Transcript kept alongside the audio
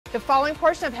The following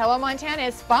portion of Hello Montana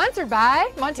is sponsored by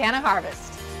Montana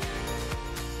Harvest.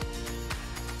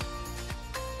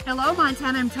 Hello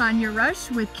Montana, I'm Tanya Rush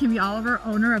with Kimmy Oliver,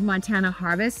 owner of Montana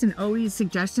Harvest, and always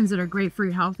suggestions that are great for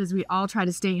your health as we all try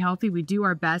to stay healthy. We do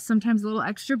our best, sometimes a little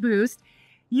extra boost.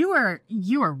 You are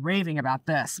raving about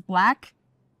this. Black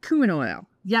cumin oil.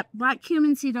 Yep, black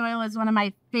cumin seed oil is one of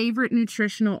my favorite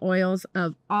nutritional oils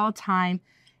of all time.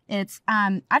 It's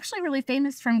actually really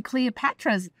famous from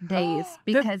Cleopatra's days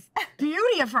because the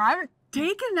beauty of her. I haven't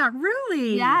taken that,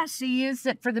 really. Yeah, she used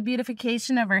it for the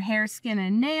beautification of her hair, skin,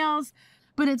 and nails.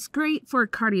 But it's great for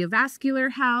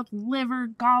cardiovascular health, liver,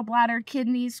 gallbladder,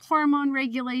 kidneys, hormone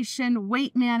regulation,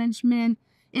 weight management.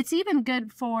 It's even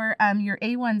good for your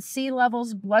A1C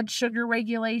levels, blood sugar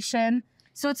regulation.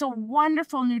 So it's a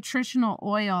wonderful nutritional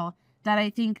oil that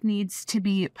I think needs to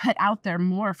be put out there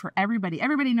more for everybody.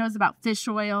 Everybody knows about fish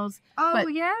oils. Oh,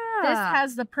 but yeah. This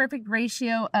has the perfect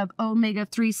ratio of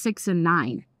omega-3, 6, and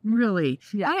 9. Really?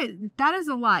 Yeah. That is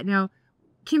a lot. Now,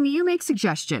 Kimmy, you make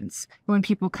suggestions when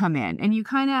people come in, and you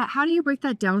how do you break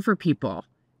that down for people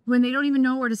when they don't even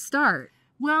know where to start?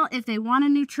 Well, if they want a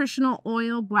nutritional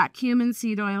oil, black cumin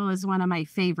seed oil is one of my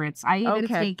favorites. I even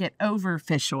take it over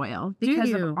fish oil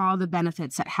because of all the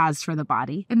benefits it has for the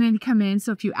body. And then come in.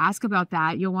 So if you ask about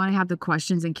that, you'll want to have the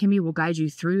questions, and Kimmy will guide you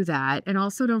through that. And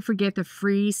also don't forget the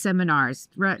free seminars.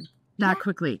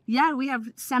 Quickly. Yeah, we have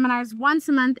seminars once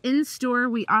a month in store.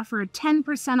 We offer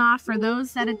 10% off for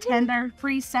those that attend our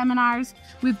free seminars.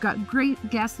 We've got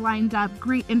great guests lined up,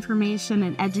 great information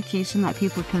and education that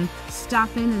people can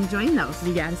stop in and join those.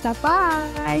 You gotta stop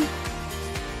by.